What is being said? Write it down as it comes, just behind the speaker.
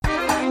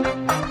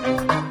Welcome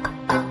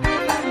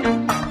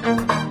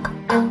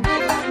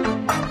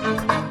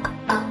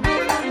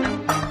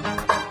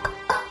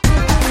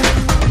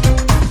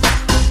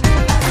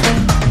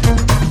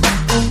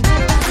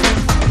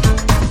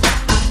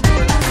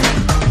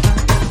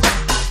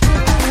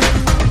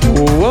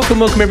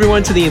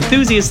everyone to The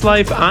Enthusiast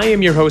Life. I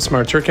am your host,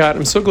 Mark Turcott.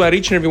 I'm so glad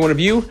each and every one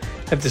of you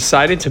have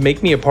decided to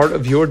make me a part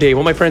of your day.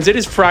 Well, my friends, it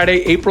is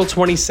Friday, April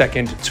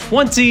 22nd,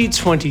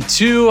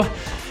 2022.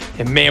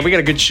 And man, we got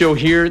a good show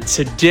here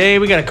today.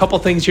 We got a couple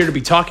things here to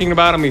be talking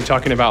about. I'm going to be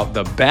talking about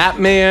the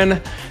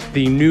Batman,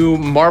 the new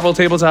Marvel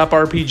tabletop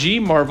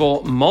RPG,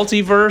 Marvel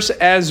Multiverse,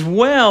 as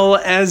well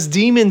as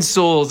Demon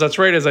Souls. That's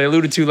right, as I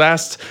alluded to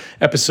last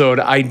episode,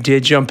 I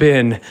did jump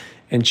in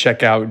and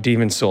check out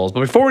Demon Souls.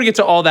 But before we get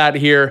to all that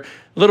here,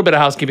 a little bit of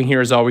housekeeping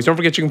here as always. Don't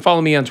forget you can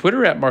follow me on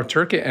Twitter at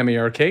MarkTurc,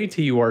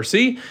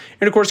 MarkTurc.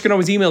 And of course, you can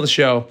always email the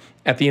show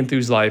at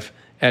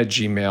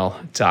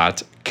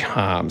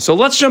theenthuslife@gmail.com. So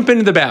let's jump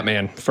into the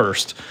Batman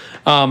first.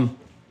 So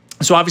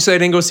obviously I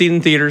didn't go see it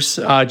in theaters,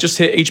 just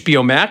hit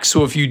HBO Max.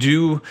 So if you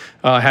do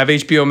have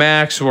HBO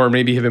Max, or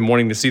maybe have been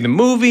wanting to see the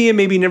movie and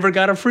maybe never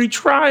got a free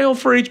trial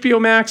for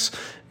HBO Max,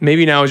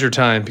 maybe now is your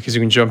time, because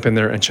you can jump in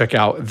there and check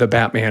out the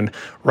Batman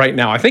right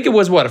now. I think it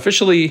was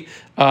officially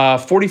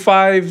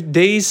 45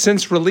 days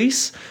since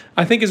release,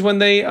 I think is when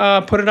they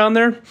put it on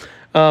there,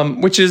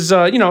 which is,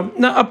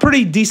 not a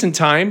pretty decent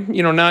time,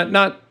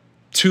 not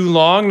too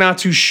long, not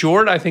too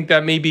short. I think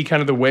that may be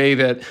kind of the way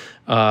that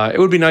it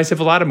would be nice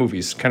if a lot of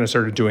movies kind of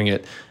started doing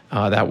it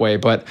that way.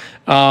 But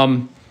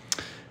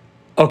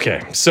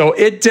okay, so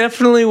it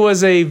definitely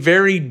was a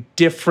very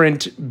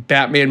different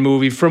Batman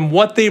movie from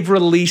what they've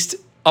released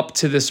up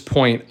to this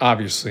point,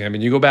 obviously. I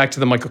mean, you go back to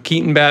the Michael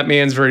Keaton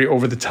Batman's, very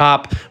over the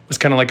top, was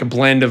kind of like a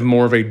blend of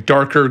more of a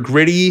darker,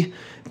 gritty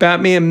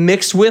Batman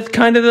mixed with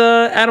kind of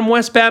the Adam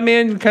West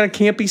Batman, kind of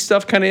campy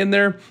stuff kind of in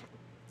there.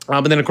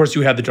 But then, of course,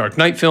 you had the Dark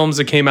Knight films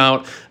that came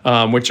out,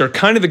 which are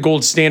kind of the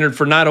gold standard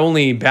for not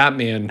only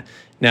Batman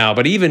now,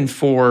 but even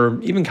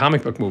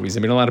comic book movies. I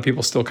mean, a lot of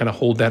people still kind of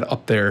hold that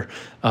up there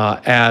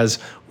as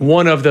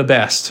one of the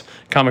best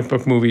comic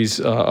book movies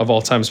of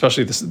all time,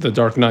 especially the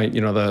Dark Knight,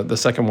 the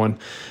second one.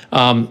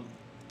 And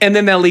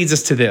then that leads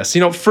us to this.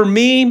 For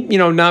me,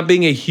 not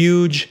being a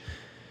huge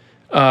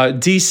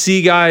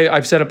DC guy,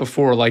 I've said it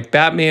before, like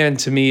Batman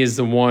to me is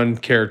the one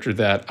character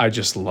that I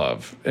just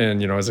love.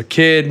 And, as a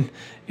kid,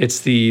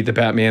 it's the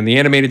Batman, the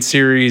animated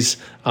series,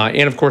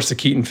 and of course the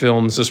Keaton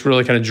films just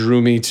really kind of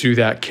drew me to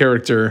that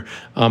character.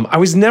 I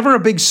was never a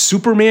big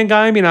Superman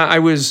guy. I mean, I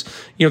was,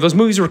 those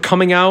movies were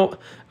coming out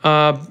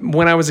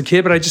when I was a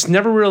kid, but I just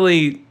never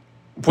really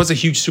was a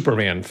huge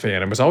Superman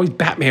fan. It was always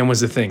Batman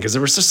was the thing, because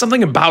there was just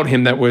something about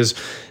him that was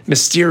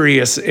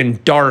mysterious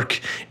and dark.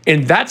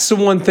 And that's the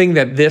one thing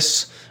that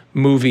this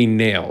movie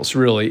nails,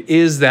 really,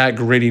 is that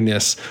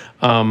grittiness.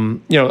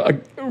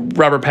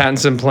 Robert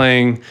Pattinson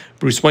playing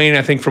Bruce Wayne,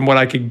 I think from what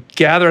I could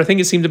gather, I think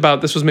it seemed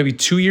this was maybe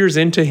 2 years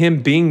into him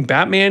being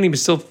Batman. He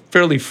was still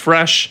fairly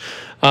fresh,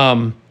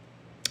 but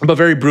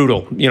very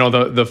brutal.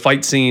 The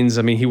fight scenes,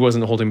 I mean, he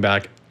wasn't holding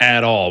back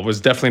at all, was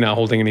definitely not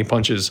holding any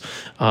punches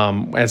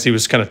as he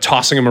was kind of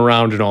tossing him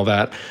around and all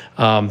that.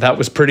 That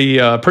was pretty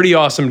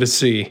awesome to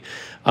see.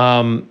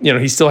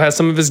 He still has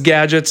some of his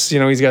gadgets.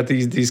 He's got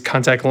these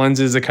contact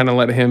lenses that kind of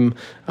let him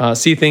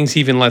see things. He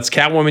even lets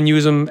Catwoman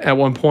use them at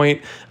one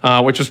point,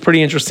 which was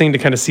pretty interesting to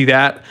kind of see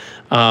that.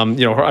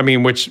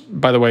 Which,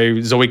 by the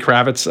way, Zoe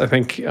Kravitz, I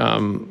think,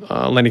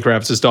 Lenny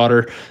Kravitz's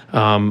daughter,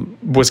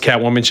 was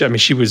Catwoman.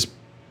 She was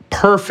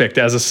perfect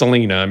as a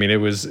Selina. I mean, it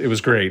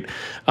was great.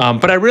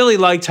 But I really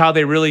liked how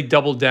they really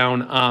doubled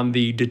down on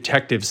the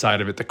detective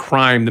side of it, the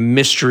crime, the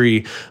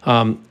mystery.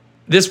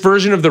 This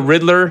version of the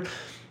Riddler,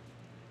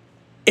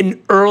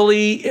 in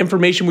early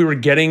information we were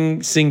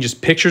seeing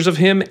just pictures of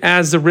him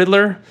as the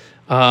Riddler,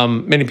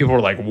 many people were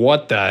like,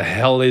 what the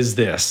hell is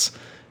this?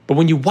 But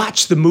when you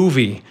watch the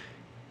movie,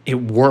 it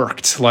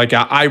worked. Like,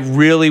 I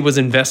really was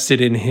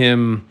invested in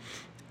him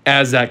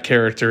as that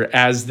character,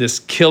 as this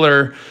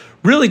killer,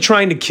 really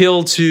trying to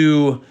kill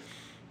to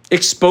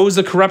expose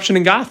the corruption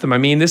in Gotham. I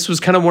mean, this was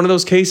kind of one of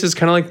those cases,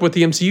 kind of like what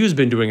the MCU's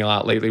been doing a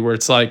lot lately, where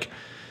it's like,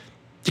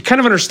 you kind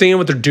of understand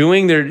what they're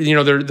doing.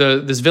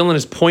 This villain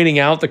is pointing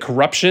out the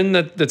corruption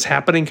that's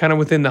happening kind of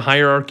within the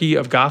hierarchy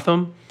of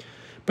Gotham,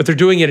 but they're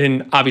doing it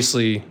in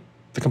obviously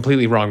the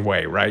completely wrong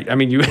way, right? I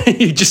mean, you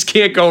just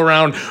can't go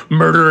around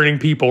murdering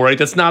people, right?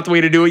 That's not the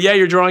way to do it. Yeah,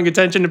 you're drawing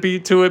attention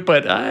to it,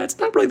 but it's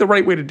not really the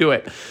right way to do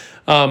it.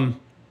 I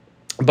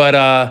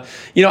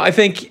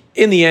think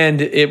in the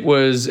end it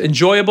was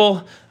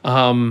enjoyable.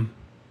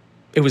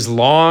 It was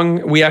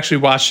long. We actually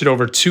watched it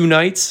over 2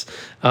 nights.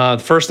 The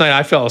first night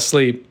I fell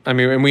asleep. I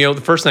mean,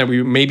 the first night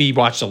we maybe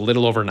watched a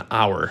little over an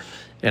hour,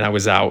 and I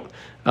was out.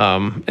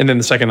 And then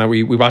the second night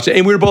we watched it,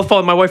 and we were both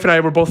my wife and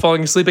I were both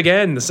falling asleep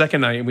again the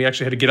second night, and we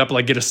actually had to get up,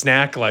 get a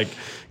snack, kind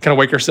of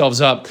wake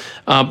ourselves up.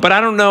 But I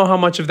don't know how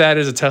much of that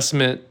is a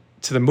testament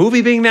to the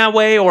movie being that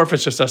way, or if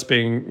it's just us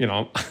being,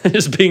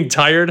 just being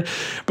tired.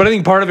 But I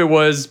think part of it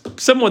was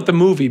somewhat the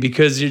movie,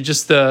 because you're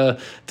just the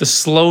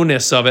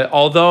slowness of it.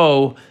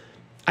 Although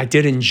I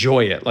did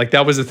enjoy it. Like,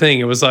 that was the thing.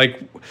 It was like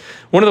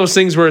one of those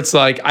things where it's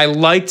like I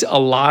liked a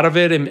lot of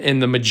it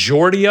and the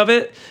majority of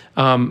it,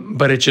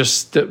 but it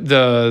just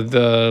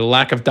the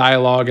lack of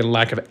dialogue and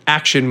lack of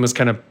action was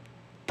kind of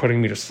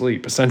putting me to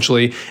sleep,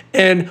 essentially.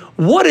 And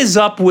what is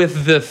up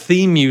with the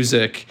theme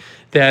music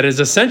that is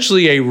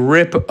essentially a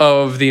rip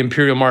of the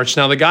Imperial March?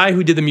 Now, the guy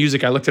who did the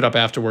music, I looked it up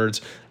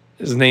afterwards.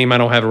 His name, I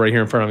don't have it right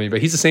here in front of me,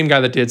 but he's the same guy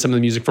that did some of the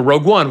music for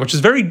Rogue One, which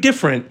is very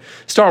different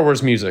Star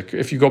Wars music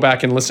if you go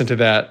back and listen to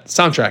that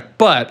soundtrack.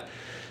 But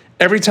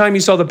every time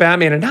you saw the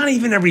Batman, and not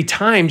even every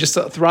time, just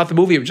throughout the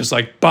movie, it was just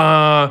like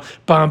ba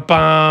ba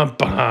ba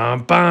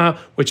ba ba,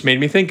 which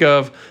made me think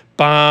of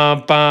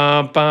ba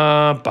ba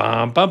ba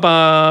ba ba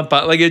ba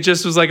ba. Like, it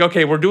just was like,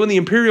 okay, we're doing the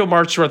Imperial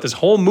March throughout this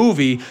whole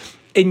movie,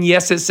 and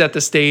yes, it set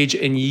the stage,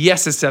 and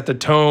yes, it set the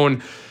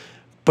tone.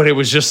 But it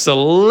was just a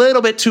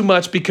little bit too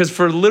much, because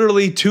for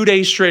literally 2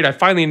 days straight, I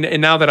finally,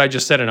 and now that I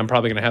just said it, I'm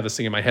probably going to have this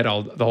thing in my head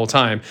the whole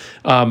time.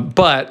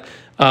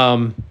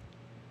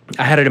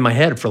 I had it in my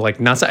head for like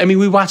nonstop. I mean,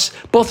 we watched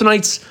both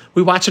nights.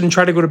 We watched it and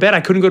tried to go to bed. I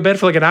couldn't go to bed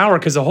for like an hour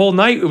because the whole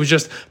night it was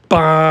just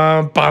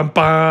bam, bam,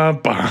 bam,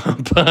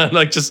 bam, bam,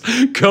 like just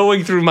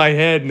going through my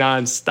head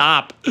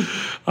nonstop.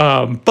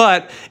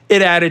 But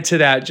it added to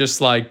that just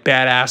like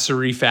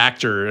badassery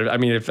factor. I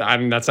mean,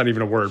 that's not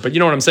even a word, but you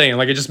know what I'm saying?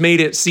 Like, it just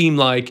made it seem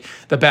like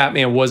the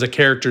Batman was a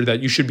character that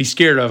you should be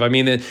scared of. I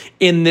mean,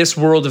 in this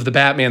world of the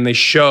Batman, they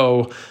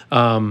show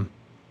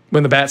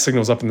when the bat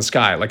signal's up in the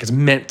sky, like, it's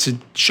meant to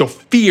show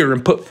fear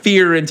and put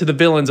fear into the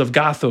villains of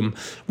Gotham.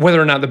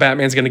 Whether or not the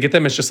Batman's going to get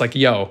them, it's just like,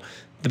 yo,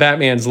 the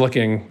Batman's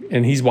looking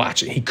and he's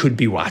watching. He could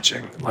be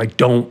watching. Like,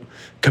 don't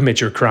commit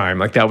your crime.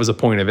 Like, that was the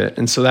point of it.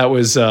 And so that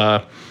was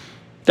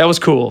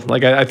cool.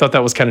 Like, I thought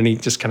that was kind of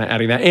neat, just kind of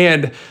adding that.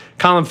 And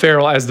Colin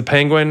Farrell as the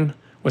Penguin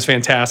was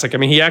fantastic. I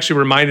mean, he actually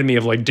reminded me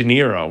of like Robert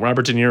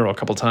De Niro a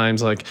couple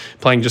times, like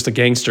playing just a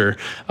gangster.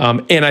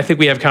 And I think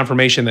we have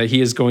confirmation that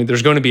there's going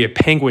to be a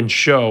Penguin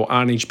show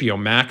on HBO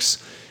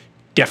Max.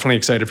 Definitely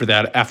excited for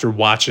that after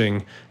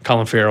watching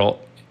Colin Farrell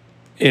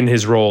in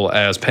his role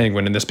as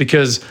Penguin in this,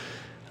 because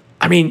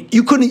I mean,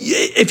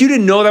 if you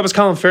didn't know that was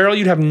Colin Farrell,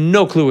 you'd have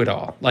no clue at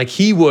all. Like,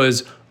 he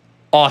was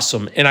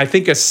awesome. And I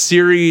think a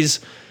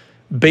series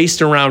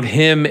based around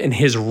him and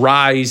his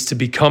rise to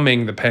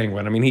becoming the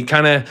Penguin. I mean, he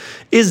kind of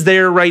is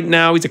there right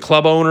now. He's a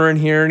club owner in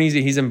here, and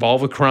he's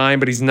involved with crime,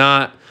 but he's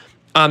not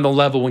on the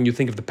level when you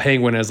think of the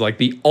Penguin as like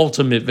the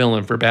ultimate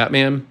villain for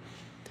Batman.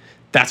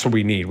 That's what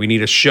we need. We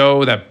need a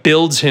show that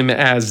builds him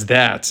as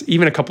that,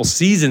 even a couple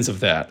seasons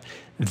of that,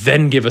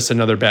 then give us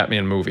another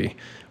Batman movie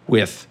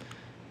with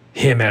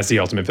him as the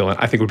ultimate villain.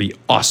 I think would be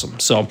awesome.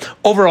 So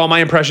overall, my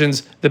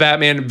impressions, the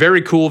Batman,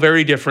 very cool,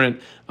 very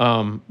different,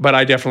 but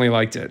I definitely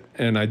liked it,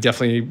 and I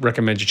definitely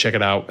recommend you check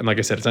it out. And like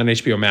I said, it's on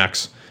HBO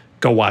Max.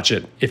 Go watch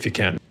it if you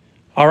can.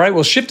 All right,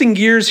 well, shifting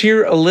gears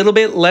here a little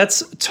bit,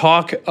 let's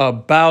talk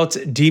about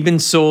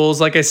Demon's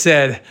Souls. Like I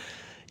said,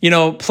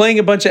 playing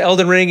a bunch of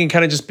Elden Ring and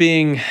kind of just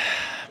being,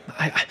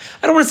 I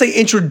don't want to say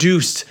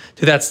introduced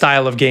to that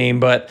style of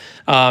game, but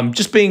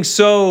just being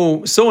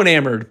so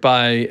enamored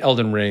by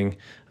Elden Ring.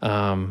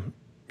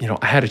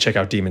 I had to check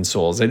out Demon's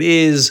Souls. It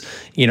is,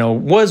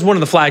 was one of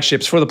the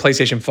flagships for the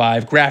PlayStation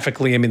 5.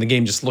 Graphically, I mean, the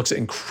game just looks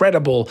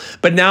incredible.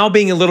 But now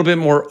being a little bit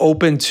more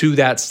open to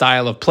that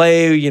style of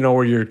play,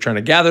 where you're trying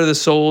to gather the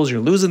souls, you're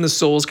losing the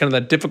souls, kind of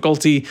that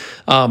difficulty.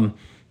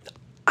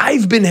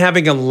 I've been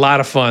having a lot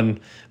of fun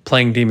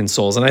playing Demon's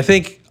Souls. And I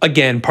think,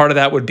 again, part of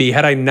that would be,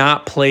 had I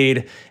not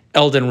played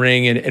Elden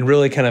Ring and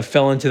really kind of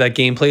fell into that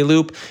gameplay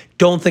loop,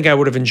 don't think I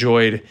would have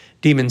enjoyed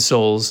Demon's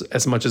Souls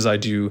as much as I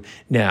do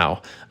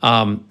now.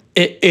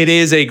 It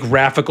is a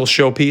graphical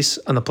showpiece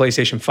on the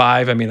PlayStation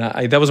 5. I mean,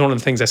 that was one of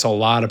the things I saw a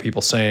lot of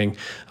people saying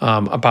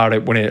about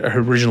it when it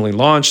originally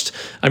launched.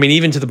 I mean,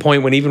 even to the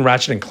point when even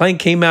Ratchet and Clank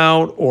came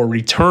out, or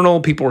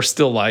Returnal, people were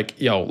still like,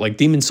 like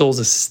Demon's Souls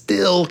is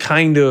still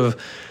kind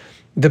of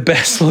the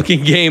best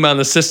looking game on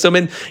the system.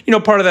 And,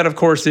 part of that, of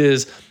course,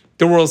 is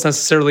the worlds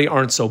necessarily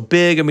aren't so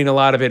big. I mean, a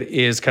lot of it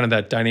is kind of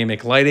that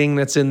dynamic lighting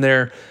that's in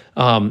there.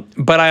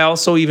 But I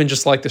also even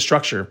just like the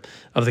structure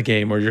of the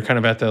game, where you're kind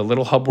of at the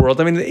little hub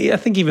world. I mean, I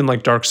think even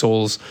like Dark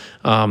Souls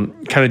kind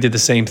of did the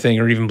same thing,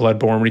 or even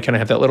Bloodborne, where you kind of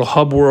have that little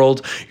hub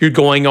world. You're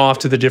going off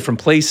to the different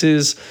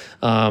places,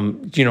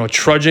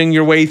 trudging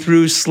your way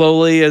through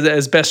slowly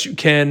as best you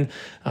can,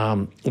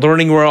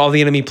 learning where all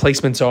the enemy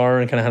placements are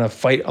and kind of how to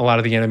fight a lot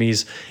of the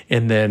enemies,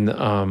 and then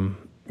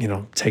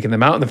taking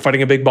them out and then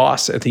fighting a big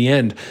boss at the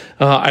end.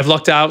 I've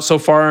lucked out so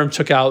far and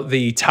took out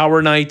the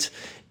Tower Knight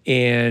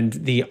and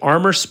the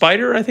Armor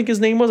Spider, I think his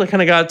name was. I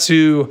kind of got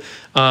to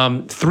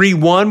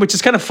 3-1, which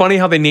is kind of funny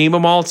how they name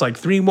them all. It's like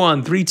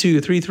 3-1,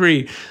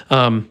 3-2,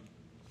 3-3.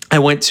 I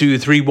went to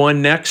 3-1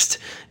 next,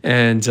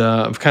 and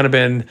I've kind of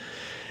been...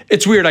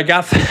 It's weird. I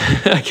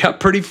got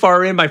pretty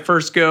far in my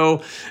first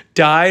go,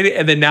 died,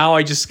 and then now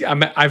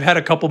I've had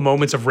a couple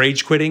moments of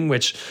rage quitting,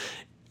 which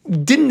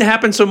didn't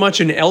happen so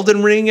much in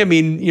Elden Ring. I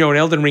mean, in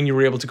Elden Ring, you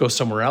were able to go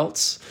somewhere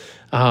else.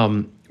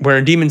 Where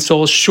in Demon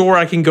Souls, sure,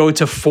 I can go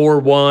to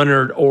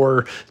 4-1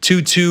 or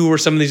 2-2 or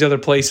some of these other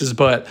places,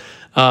 but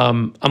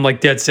I'm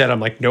like dead set. I'm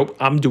like, nope,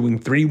 I'm doing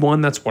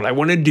 3-1. That's what I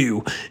want to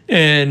do.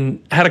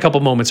 And I had a couple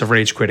moments of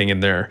rage quitting in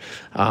there.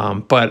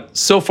 But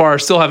so far,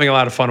 still having a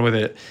lot of fun with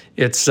it.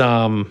 It's,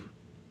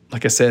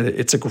 like I said,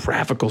 it's a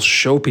graphical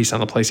showpiece on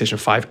the PlayStation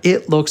 5.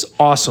 It looks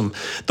awesome.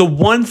 The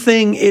one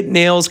thing it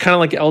nails, kind of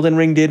like Elden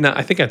Ring did, and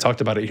I think I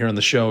talked about it here on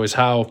the show, is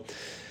how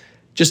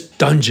just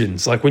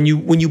dungeons. Like when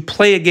you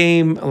play a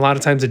game, a lot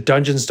of times the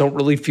dungeons don't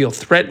really feel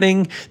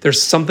threatening.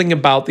 There's something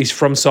about these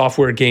From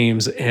Software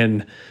games,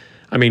 and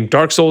I mean,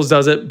 Dark Souls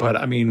does it, but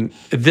I mean,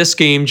 this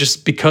game,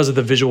 just because of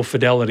the visual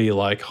fidelity,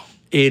 like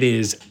it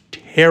is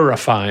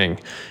terrifying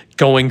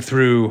going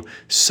through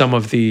some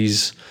of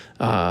these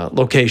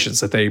locations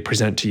that they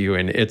present to you,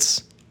 and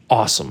it's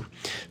awesome.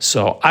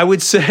 So I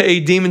would say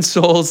Demon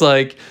Souls,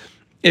 like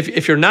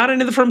if you're not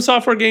into the From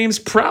Software games,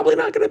 probably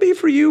not going to be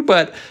for you,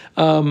 but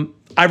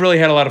I've really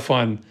had a lot of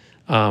fun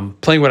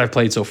playing what I've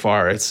played so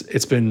far.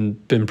 It's been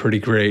pretty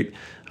great,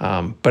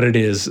 but it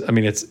is. I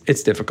mean,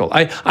 it's difficult.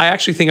 I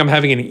actually think I'm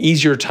having an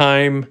easier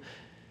time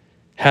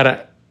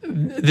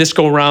this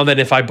go around than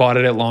if I bought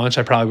it at launch.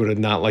 I probably would have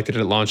not liked it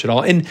at launch at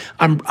all. And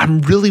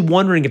I'm really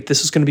wondering if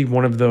this is going to be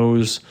one of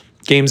those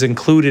games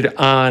included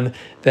on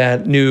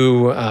that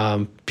new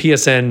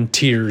PSN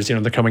tiers. You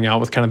know, they're coming out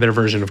with kind of their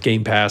version of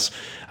Game Pass.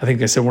 I think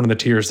they said one of the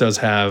tiers does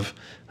have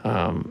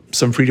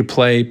some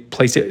free-to-play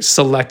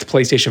select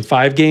PlayStation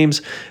 5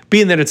 games.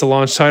 Being that it's a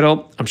launch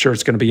title, I'm sure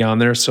it's going to be on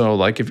there. So,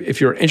 like,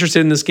 if you're interested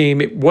in this game,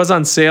 it was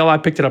on sale. I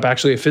picked it up,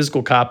 actually, a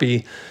physical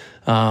copy.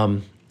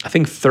 I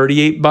think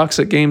 $38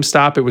 at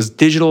GameStop. It was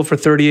digital for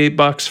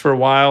 $38 for a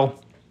while.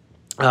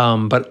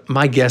 But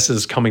my guess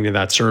is coming to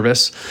that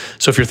service.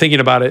 So if you're thinking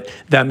about it,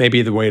 that may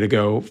be the way to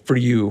go for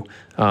you.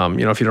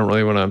 If you don't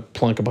really want to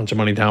plunk a bunch of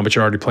money down, but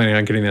you're already planning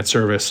on getting that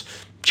service,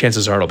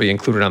 chances are it'll be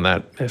included on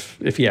that.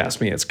 If you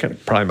ask me, it's kind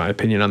of probably my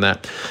opinion on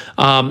that.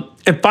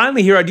 And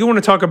finally here, I do want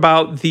to talk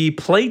about the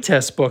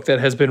playtest book that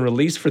has been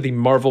released for the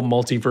Marvel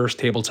Multiverse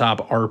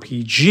Tabletop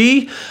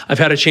RPG. I've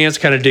had a chance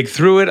to kind of dig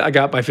through it. I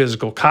got my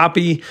physical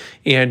copy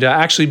and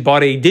actually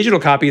bought a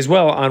digital copy as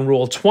well on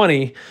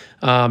Roll20.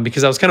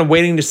 Because I was kind of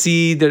waiting to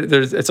see that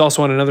it's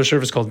also on another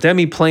service called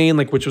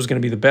Demiplane, which was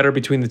going to be the better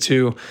between the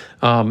two.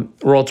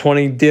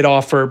 Roll20 did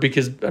offer,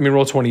 because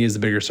Roll20 is the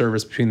bigger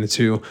service between the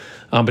two.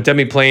 But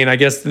Demiplane, I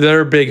guess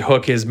their big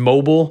hook is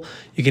mobile.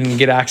 You can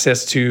get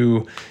access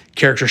to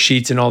character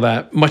sheets and all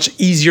that much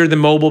easier than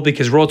mobile,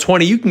 because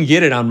Roll20, you can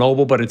get it on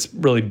mobile, but it's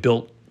really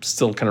built,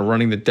 still kind of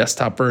running the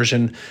desktop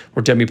version,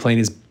 where Demiplane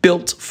is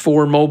built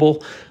for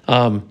mobile.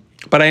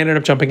 But I ended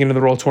up jumping into the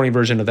Roll20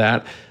 version of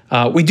that.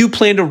 We do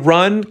plan to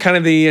run kind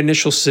of the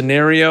initial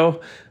scenario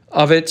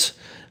of it.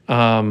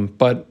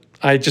 But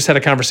I just had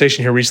a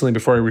conversation here recently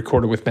before I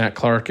recorded with Matt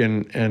Clark,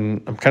 and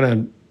I'm kind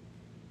of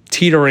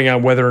teetering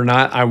on whether or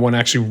not I want to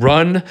actually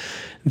run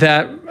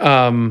that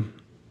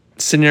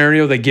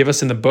scenario they give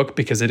us in the book,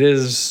 because it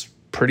is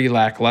pretty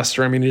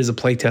lackluster. I mean, it is a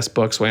playtest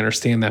book, so I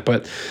understand that.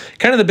 But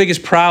kind of the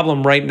biggest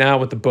problem right now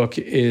with the book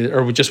is,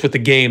 or just with the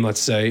game,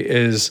 let's say,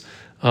 is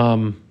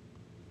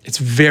it's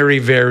very,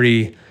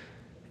 very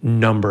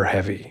number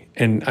heavy.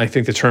 And I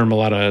think the term a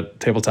lot of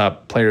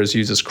tabletop players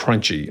use is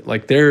crunchy.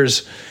 Like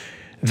there's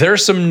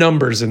some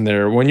numbers in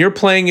there. When you're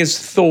playing as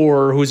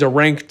Thor, who's a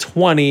rank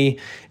 20,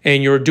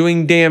 and you're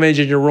doing damage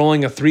and you're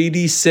rolling a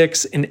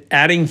 3d6 and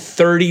adding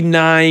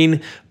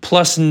 39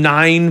 plus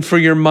 9 for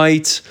your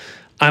might,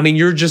 I mean,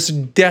 you're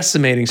just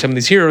decimating some of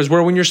these heroes.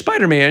 Where when you're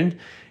Spider-Man,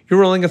 you're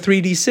rolling a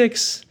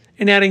 3d6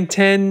 and adding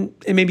 10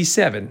 and maybe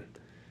 7.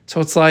 So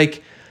it's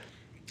like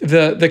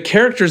the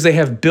characters they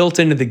have built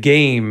into the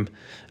game,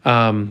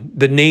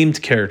 the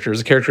named characters,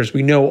 the characters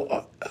we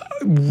know,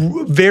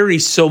 vary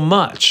so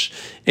much.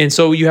 And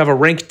so you have a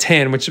rank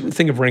 10, which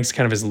think of ranks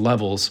kind of as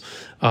levels,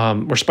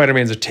 where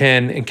Spider-Man's a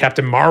 10 and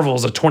Captain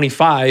Marvel's a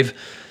 25.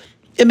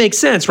 It makes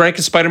sense, right?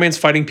 Because Spider-Man's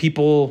fighting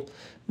people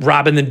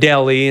robbing the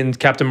deli, and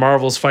Captain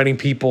Marvel's fighting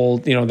people,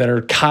 that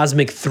are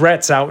cosmic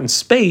threats out in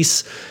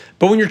space.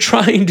 But when you're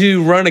trying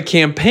to run a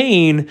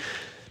campaign,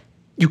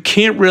 you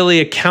can't really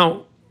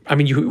account. I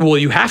mean,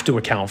 you have to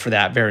account for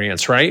that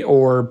variance, right?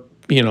 Or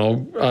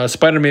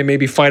Spider-Man may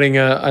be fighting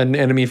an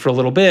enemy for a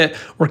little bit,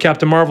 where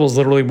Captain Marvel is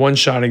literally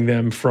one-shotting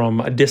them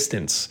from a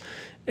distance.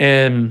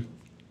 And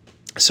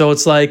so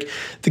it's like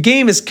the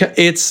game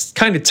it's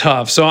kind of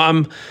tough. So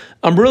I'm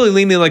really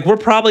leaning, like, we're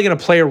probably going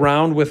to play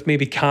around with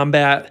maybe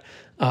combat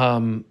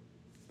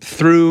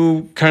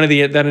through kind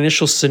of that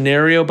initial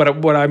scenario. But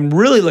what I'm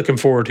really looking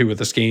forward to with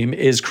this game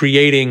is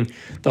creating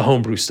the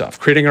homebrew stuff,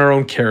 creating our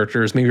own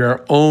characters, maybe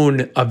our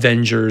own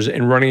Avengers,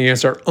 and running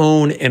against our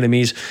own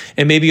enemies,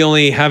 and maybe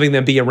only having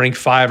them be a rank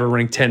 5 or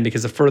rank 10,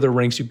 because the further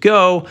ranks you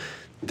go,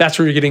 that's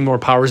where you're getting more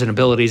powers and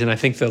abilities. And I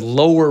think the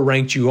lower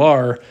ranked you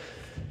are,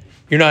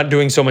 you're not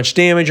doing so much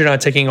damage, you're not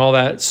taking all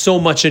that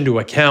so much into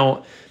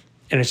account,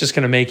 and it's just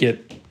going to make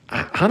it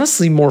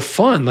honestly more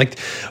fun. Like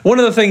one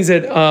of the things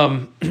that,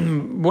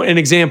 an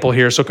example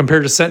here, so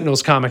compared to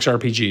Sentinels Comics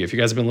RPG, if you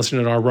guys have been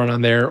listening to our run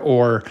on there,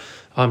 or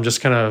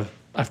just kind of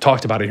I've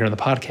talked about it here on the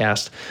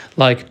podcast.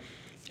 Like,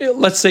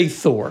 let's say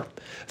Thor.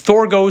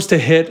 Thor goes to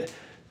hit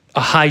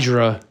a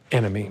Hydra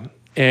enemy.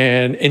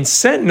 And in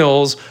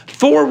Sentinels,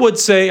 Thor would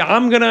say,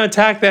 I'm going to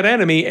attack that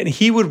enemy, and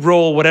he would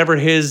roll whatever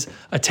his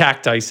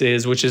attack dice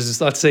is, which is,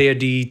 let's say, a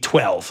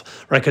D12,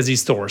 right? Because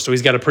he's Thor, so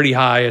he's got a pretty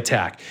high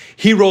attack.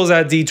 He rolls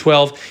that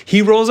D12.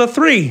 He rolls a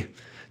 3,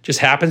 just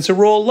happens to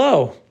roll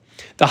low.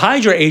 The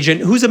Hydra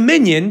agent, who's a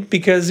minion,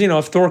 because,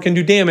 if Thor can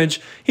do damage,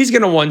 he's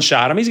going to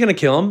one-shot him. He's going to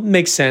kill him.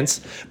 Makes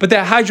sense. But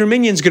that Hydra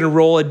minion's going to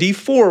roll a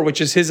D4,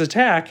 which is his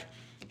attack.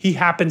 He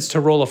happens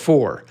to roll a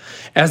 4.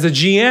 As the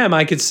GM,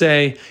 I could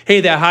say, hey,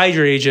 that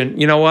Hydra agent,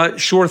 you know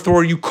what? Sure,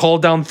 Thor, you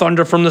called down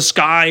thunder from the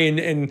sky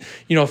and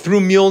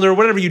threw Mjolnir,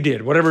 whatever you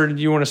did, whatever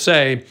you want to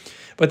say.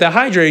 But that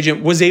Hydra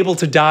agent was able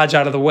to dodge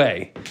out of the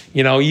way.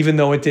 Even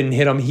though it didn't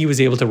hit him, he was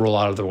able to roll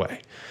out of the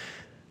way.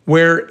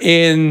 Where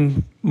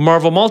in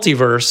Marvel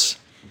Multiverse,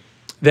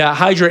 that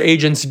Hydra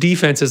agent's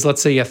defense is,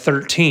 let's say, a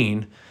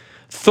 13.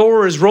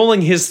 Thor is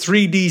rolling his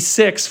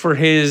 3d6 for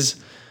his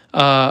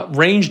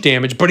range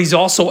damage, but he's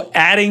also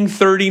adding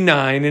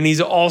 39 and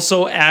he's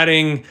also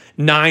adding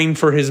 9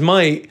 for his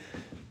might.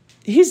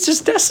 He's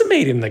just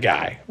decimating the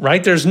guy,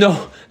 right?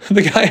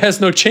 The guy has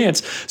no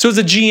chance. So as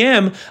a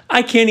GM,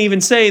 I can't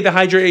even say the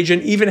Hydra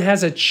agent even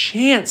has a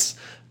chance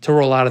to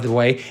roll out of the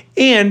way.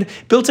 And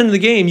built into the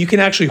game, you can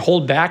actually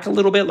hold back a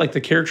little bit, like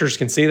the characters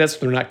can say that so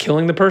they're not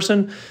killing the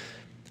person.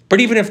 But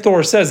even if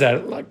Thor says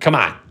that, like, come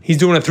on, he's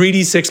doing a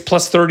 3d6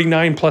 plus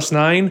 39 plus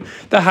 9,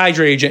 the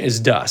Hydra agent is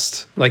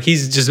dust. Like,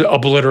 he's just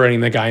obliterating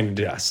the guy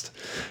into dust.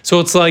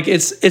 So it's like,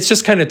 it's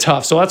just kind of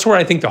tough. So that's where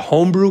I think the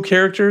homebrew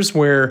characters,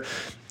 where,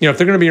 if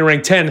they're going to be a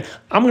rank 10,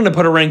 I'm going to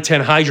put a rank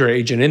 10 Hydra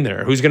agent in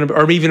there, who's going to,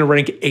 or even a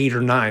rank 8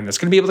 or 9, that's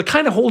going to be able to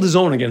kind of hold his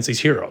own against these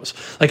heroes.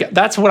 Like,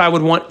 that's what I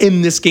would want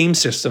in this game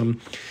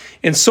system.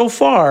 And so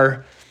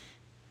far,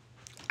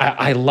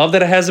 I love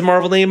that it has a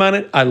Marvel name on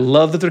it. I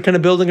love that they're kind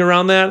of building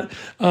around that.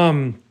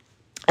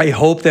 I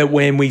hope that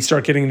when we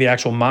start getting the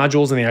actual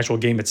modules and the actual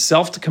game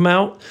itself to come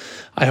out,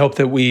 I hope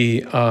that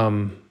we,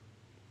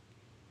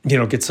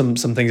 get some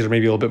things that are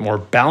maybe a little bit more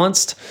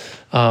balanced.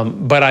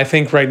 But I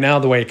think right now,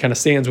 the way it kind of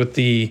stands with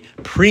the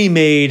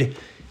pre-made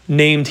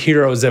named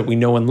heroes that we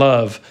know and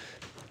love,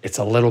 it's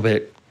a little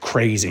bit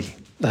crazy.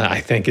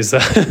 I think is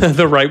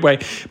the right way.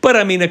 But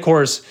I mean, of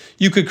course,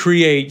 you could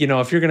create,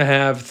 if you're going to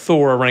have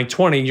Thor rank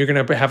 20, you're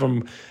going to have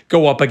him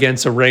go up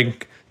against a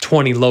rank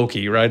 20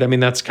 Loki, right? I mean,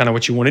 that's kind of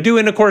what you want to do.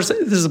 And of course,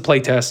 this is a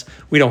playtest.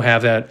 We don't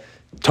have that.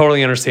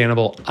 Totally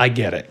understandable. I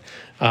get it.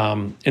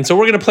 And so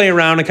we're going to play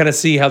around and kind of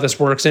see how this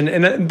works.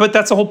 But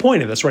that's the whole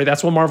point of this, right?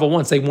 That's what Marvel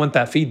wants. They want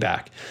that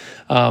feedback.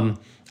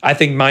 I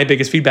think my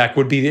biggest feedback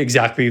would be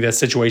exactly the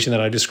situation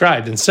that I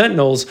described. In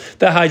Sentinels,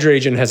 the Hydra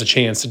agent has a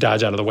chance to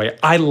dodge out of the way.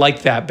 I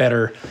like that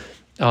better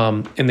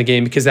in the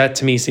game because that,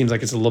 to me, seems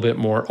like it's a little bit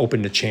more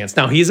open to chance.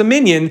 Now, he is a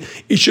minion.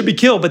 He should be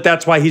killed, but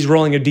that's why he's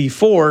rolling a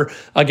D4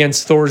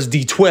 against Thor's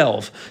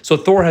D12. So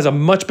Thor has a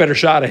much better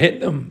shot at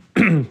hitting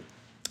him.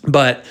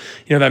 But,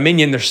 that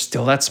minion, there's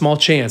still that small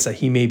chance that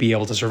he may be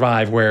able to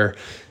survive, where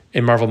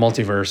in Marvel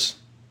Multiverse,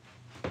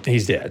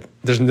 he's dead.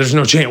 There's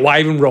no chance. Why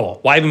even roll?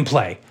 Why even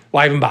play?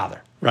 Why even bother?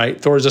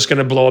 Right? Thor's just going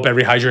to blow up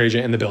every Hydra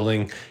agent in the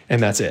building,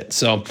 and that's it.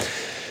 So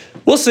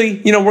we'll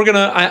see.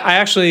 I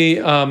actually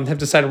have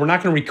decided we're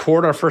not going to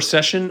record our first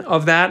session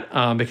of that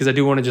because I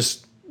do want to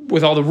just,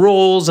 with all the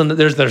rules, and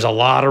there's a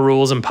lot of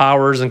rules and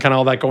powers and kind of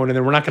all that going in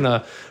there, we're not going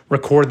to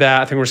record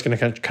that. I think we're just going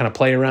to kind of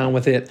play around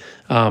with it.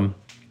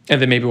 And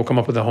then maybe we'll come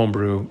up with a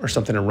homebrew or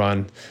something to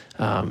run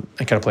and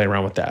kind of play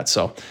around with that.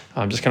 So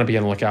just kind of be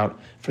on the lookout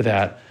for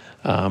that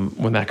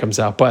when that comes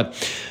out. But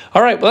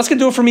all right, well, that's going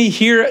to do it for me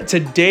here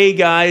today,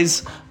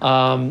 guys.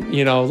 Let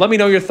me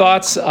know your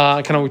thoughts.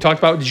 Kind of what we talked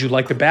about. Did you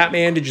like the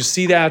Batman? Did you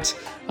see that?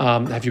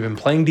 Have you been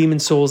playing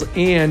Demon's Souls?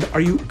 And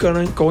are you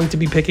going to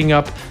be picking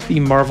up the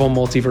Marvel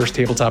Multiverse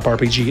Tabletop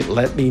RPG?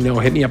 Let me know.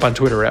 Hit me up on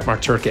Twitter at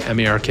MarkTurk,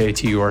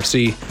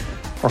 MarkTurc.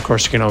 Or, of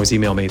course, you can always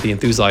email me at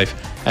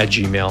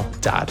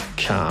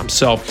theenthuselife@gmail.com.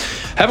 So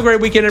have a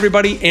great weekend,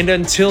 everybody. And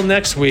until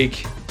next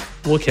week,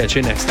 we'll catch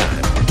you next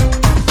time.